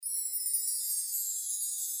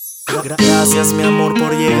Gracias mi amor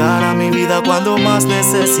por llegar a mi vida cuando más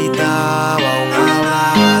necesitaba un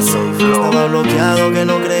abrazo. Estaba bloqueado que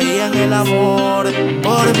no creía en el amor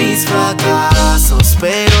por mis fracasos,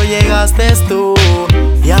 pero llegaste tú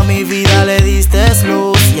y a mi vida le diste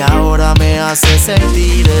luz y ahora me hace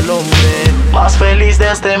sentir el hombre más feliz de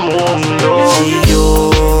este mundo. Y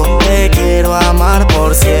yo te quiero amar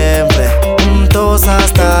por siempre, juntos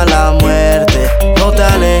hasta la muerte, no te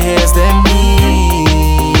alejes de mí.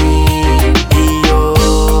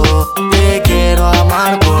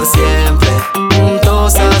 Por siempre,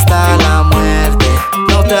 juntos hasta la muerte,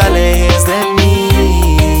 no te alejes de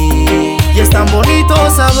mí. Y es tan bonito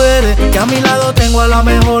saber que a mi lado tengo a la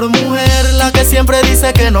mejor mujer, la que siempre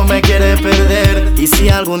dice que no me quiere perder. Y si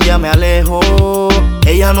algún día me alejo,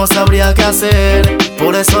 ella no sabría qué hacer.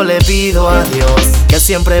 Por eso le pido a Dios que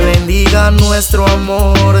siempre bendiga nuestro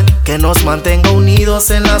amor, que nos mantenga unidos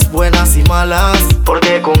en las buenas y malas,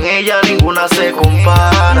 porque con ella ninguna se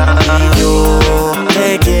compara. Y yo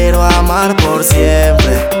te quiero amar por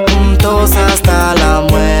siempre, juntos hasta la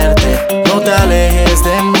muerte, no te alejes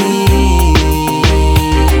de mí.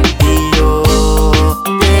 Y yo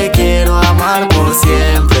te quiero amar por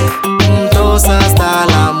siempre, juntos hasta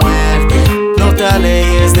la muerte, no te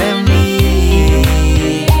alejes de mí.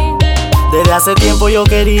 Desde hace tiempo yo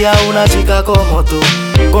quería una chica como tú,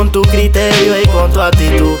 con tu criterio y con tu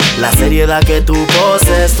actitud. La seriedad que tú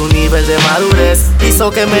posees, tu nivel de madurez, hizo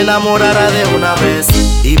que me enamorara de una vez.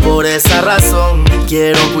 Y por esa razón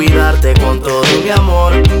quiero cuidarte con todo mi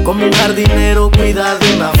amor, como un jardinero cuida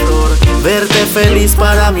de una flor. Verte feliz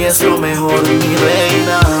para mí es lo mejor, mi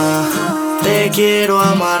reina. Te quiero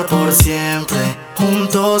amar por siempre,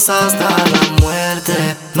 juntos hasta la muerte,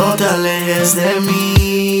 no te alejes de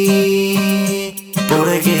mí.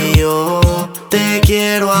 Porque yo te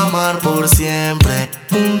quiero amar por siempre,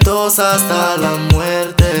 juntos hasta la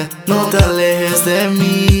muerte, no te alejes de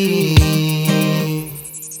mí.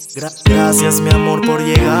 Gracias mi amor por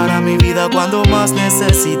llegar a mi vida cuando más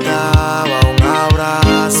necesitaba un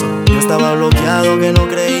abrazo. Yo estaba bloqueado que no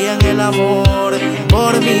creía en el amor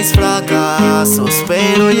por mis fracasos,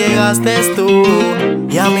 pero llegaste tú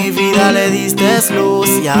y a mi vida le diste luz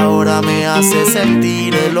y ahora me hace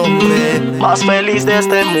sentir el hombre más feliz de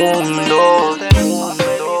este mundo.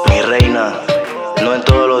 Mi reina, no en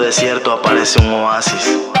todo lo desierto aparece un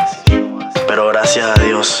oasis, pero gracias a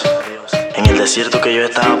Dios, en el desierto que yo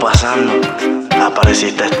estaba pasando,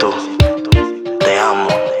 apareciste tú. Te amo.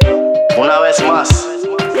 Una vez más,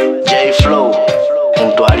 J Flow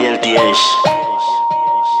junto a Ariel TH.